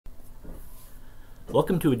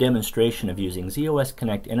Welcome to a demonstration of using z/OS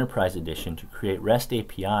Connect Enterprise Edition to create REST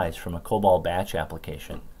APIs from a COBOL batch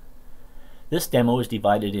application. This demo is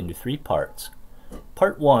divided into three parts.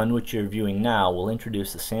 Part 1, which you're viewing now, will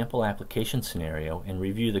introduce the sample application scenario and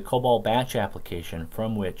review the COBOL batch application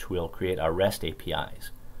from which we'll create our REST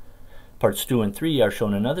APIs. Parts 2 and 3 are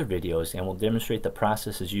shown in other videos and will demonstrate the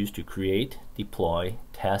processes used to create, deploy,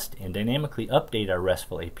 test, and dynamically update our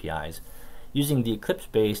RESTful APIs using the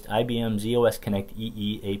Eclipse-based IBM z/OS Connect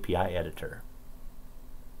EE API editor.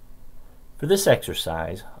 For this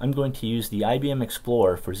exercise, I'm going to use the IBM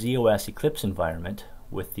Explorer for z/OS Eclipse environment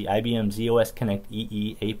with the IBM z/OS Connect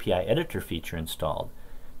EE API editor feature installed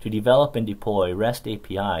to develop and deploy REST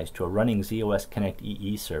APIs to a running z/OS Connect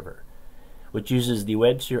EE server, which uses the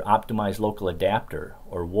WebSphere Optimized Local Adapter,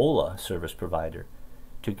 or WOLA, service provider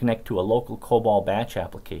to connect to a local COBOL batch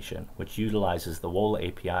application, which utilizes the WOLA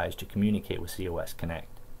APIs to communicate with z/OS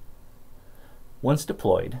Connect. Once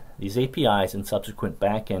deployed, these APIs and subsequent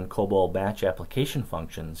back-end COBOL batch application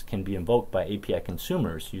functions can be invoked by API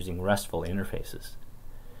consumers using RESTful interfaces.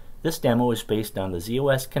 This demo is based on the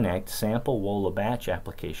z/OS Connect sample WOLA batch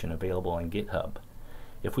application available on GitHub.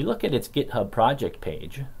 If we look at its GitHub project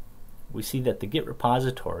page, we see that the Git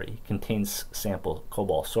repository contains sample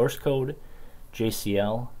COBOL source code,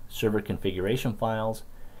 JCL, server configuration files,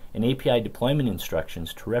 and API deployment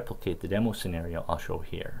instructions to replicate the demo scenario I'll show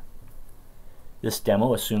here. This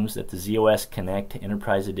demo assumes that the z/OS Connect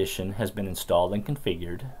Enterprise Edition has been installed and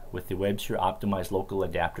configured with the WebSphere Optimized Local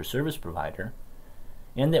Adapter service provider,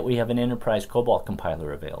 and that we have an enterprise COBOL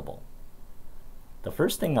compiler available. The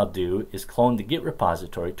first thing I'll do is clone the Git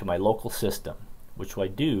repository to my local system, which I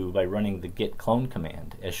do by running the git clone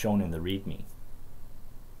command as shown in the README.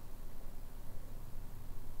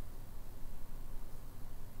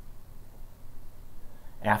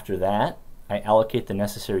 After that, I allocate the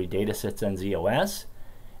necessary datasets on z/OS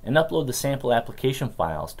and upload the sample application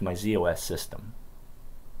files to my z/OS system.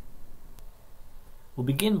 We'll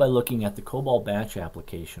begin by looking at the COBOL batch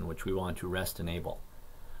application which we want to REST enable.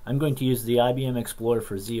 I'm going to use the IBM Explorer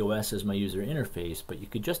for z/OS as my user interface, but you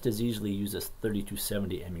could just as easily use a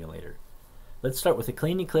 3270 emulator. Let's start with a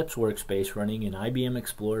clean Eclipse workspace running in IBM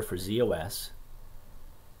Explorer for z/OS.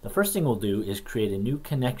 The first thing we'll do is create a new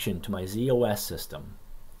connection to my z/OS system.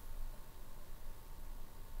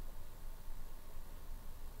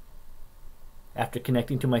 After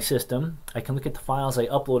connecting to my system, I can look at the files I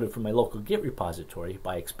uploaded from my local Git repository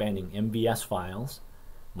by expanding MVS files,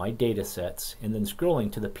 my datasets, and then scrolling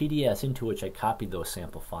to the PDS into which I copied those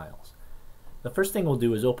sample files. The first thing we'll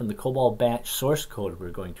do is open the COBOL batch source code we're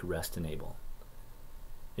going to REST enable.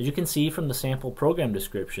 As you can see from the sample program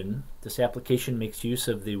description, this application makes use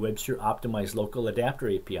of the WebSphere Optimized Local Adapter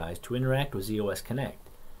APIs to interact with z/OS Connect.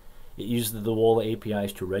 It uses the WOLA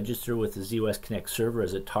APIs to register with the z/OS Connect server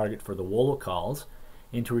as a target for the WOLA calls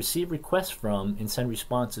and to receive requests from and send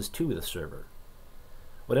responses to the server.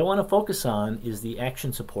 What I want to focus on is the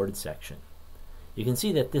action supported section. You can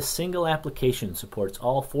see that this single application supports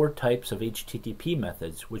all 4 types of HTTP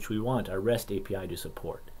methods which we want our REST API to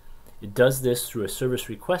support. It does this through a service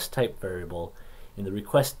request type variable in the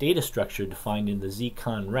request data structure defined in the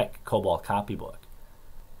zconrec COBOL copybook.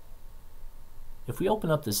 If we open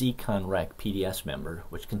up the zconrec PDS member,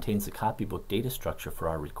 which contains the copybook data structure for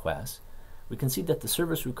our requests, we can see that the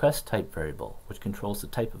service request type variable, which controls the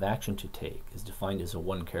type of action to take, is defined as a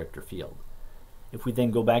 1-character field. If we then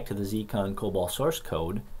go back to the zcon COBOL source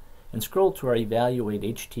code and scroll to our evaluate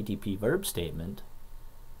HTTP verb statement,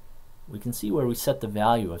 we can see where we set the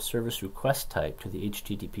value of service request type to the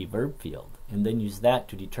HTTP verb field and then use that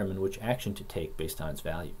to determine which action to take based on its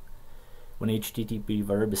value. When HTTP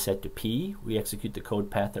verb is set to P, we execute the code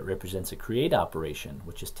path that represents a create operation,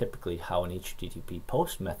 which is typically how an HTTP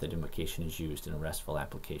post method invocation is used in a RESTful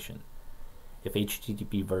application. If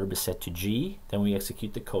HTTP verb is set to G, then we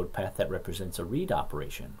execute the code path that represents a read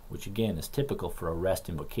operation, which again is typical for a REST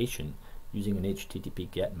invocation using an HTTP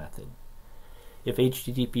GET method. If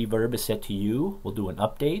HTTP verb is set to U, we'll do an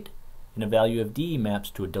update, and a value of D maps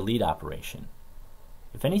to a delete operation.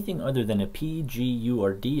 If anything other than a P, G, U,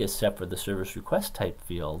 or D is set for the service request type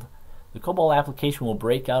field, the COBOL application will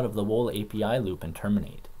break out of the WOLA API loop and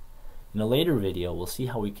terminate. In a later video, we'll see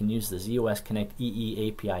how we can use the z/OS Connect EE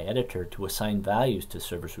API editor to assign values to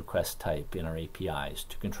service request type in our APIs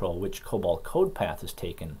to control which COBOL code path is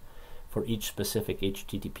taken for each specific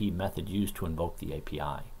HTTP method used to invoke the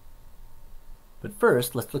API. But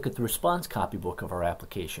first, let's look at the response copybook of our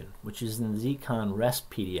application, which is in the zcon rest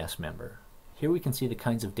PDS member. Here we can see the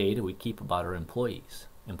kinds of data we keep about our employees: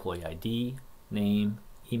 employee ID, name,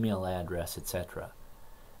 email address, etc.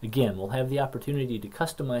 Again, we'll have the opportunity to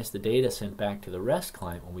customize the data sent back to the REST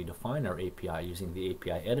client when we define our API using the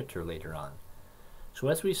API editor later on. So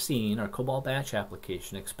as we've seen, our COBOL batch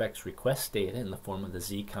application expects request data in the form of the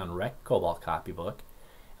zcon rec COBOL copybook,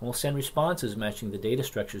 and will send responses matching the data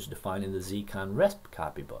structures defined in the zcon REST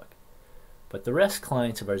copybook. But the REST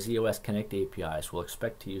clients of our z/OS Connect APIs will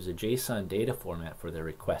expect to use a JSON data format for their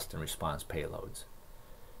request and response payloads.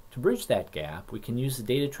 To bridge that gap, we can use the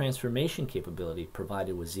data transformation capability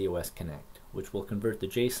provided with z/OS Connect, which will convert the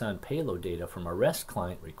JSON payload data from our REST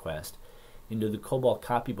client request into the COBOL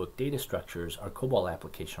copybook data structures our COBOL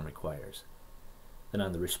application requires. Then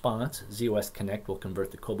on the response, z/OS Connect will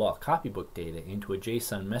convert the COBOL copybook data into a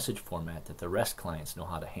JSON message format that the REST clients know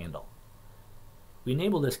how to handle. We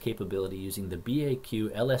enable this capability using the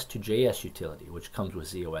BAQ ls2js utility, which comes with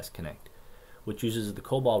z/OS Connect, which uses the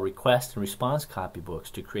COBOL request and response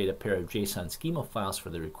copybooks to create a pair of JSON schema files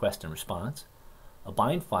for the request and response, a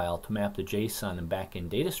bind file to map the JSON and backend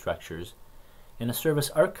data structures, and a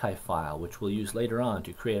service archive file which we'll use later on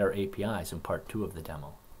to create our APIs in part 2 of the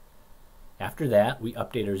demo. After that, we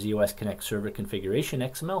update our z/OS Connect server configuration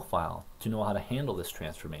XML file to know how to handle this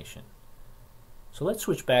transformation. So let's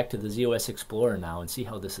switch back to the z/OS Explorer now and see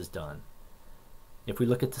how this is done. If we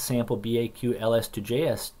look at the sample BAQ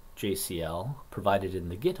ls2js JCL provided in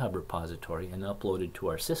the GitHub repository and uploaded to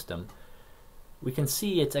our system, we can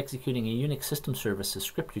see it's executing a Unix System Services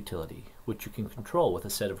script utility, which you can control with a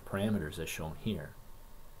set of parameters as shown here.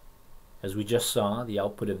 As we just saw, the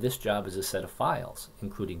output of this job is a set of files,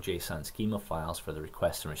 including JSON schema files for the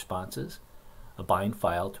requests and responses, a bind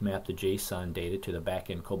file to map the JSON data to the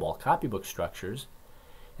backend COBOL copybook structures,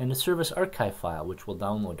 and a service archive file which we'll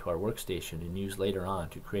download to our workstation and use later on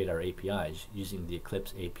to create our APIs using the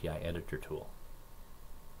Eclipse API Editor tool.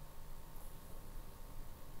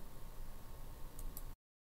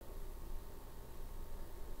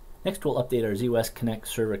 Next, we'll update our z/OS Connect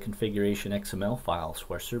server configuration XML file so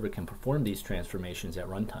our server can perform these transformations at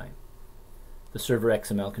runtime. The server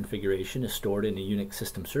XML configuration is stored in a Unix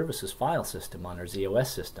System Services file system on our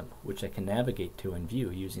z/OS system, which I can navigate to and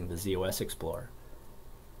view using the z/OS Explorer.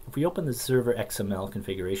 If we open the server XML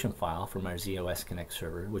configuration file from our z/OS Connect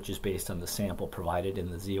server, which is based on the sample provided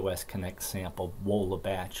in the z/OS Connect sample WOLA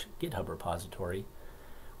batch GitHub repository,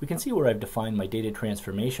 we can see where I've defined my data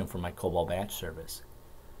transformation for my COBOL batch service.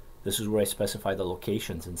 This is where I specify the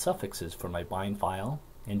locations and suffixes for my bind file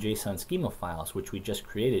and JSON schema files, which we just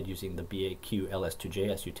created using the BAQ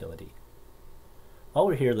ls2js utility. While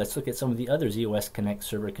we're here, let's look at some of the other z/OS Connect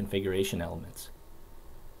server configuration elements.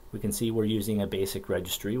 We can see we're using a basic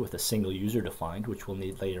registry with a single user defined, which we'll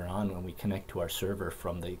need later on when we connect to our server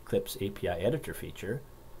from the Eclipse API Editor feature.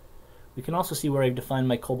 We can also see where I've defined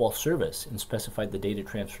my COBOL service and specified the data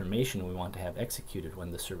transformation we want to have executed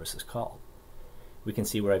when the service is called. We can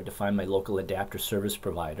see where I've defined my local adapter service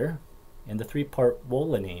provider and the 3-part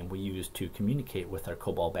WOLA name we use to communicate with our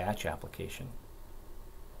COBOL batch application.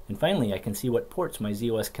 And finally, I can see what ports my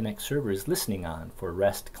z/OS Connect server is listening on for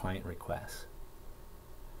REST client requests.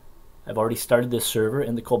 I've already started this server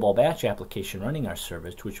and the COBOL batch application running our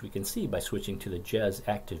service, which we can see by switching to the JES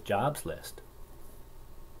active jobs list.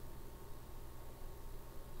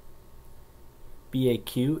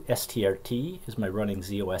 BAQ STRT is my running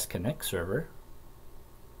z/OS Connect server,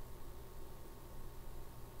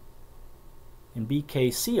 and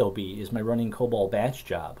BKCOB is my running COBOL batch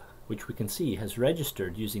job, which we can see has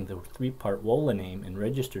registered using the 3-part WOLA name and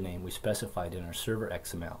register name we specified in our server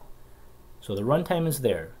XML. So the runtime is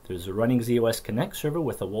there. There's a running z/OS Connect server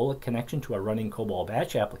with a WOLA connection to our running COBOL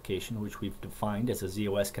batch application, which we've defined as a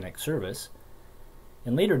z/OS Connect service.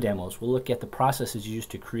 In later demos, we'll look at the processes used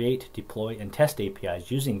to create, deploy, and test APIs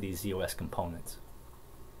using these z/OS components.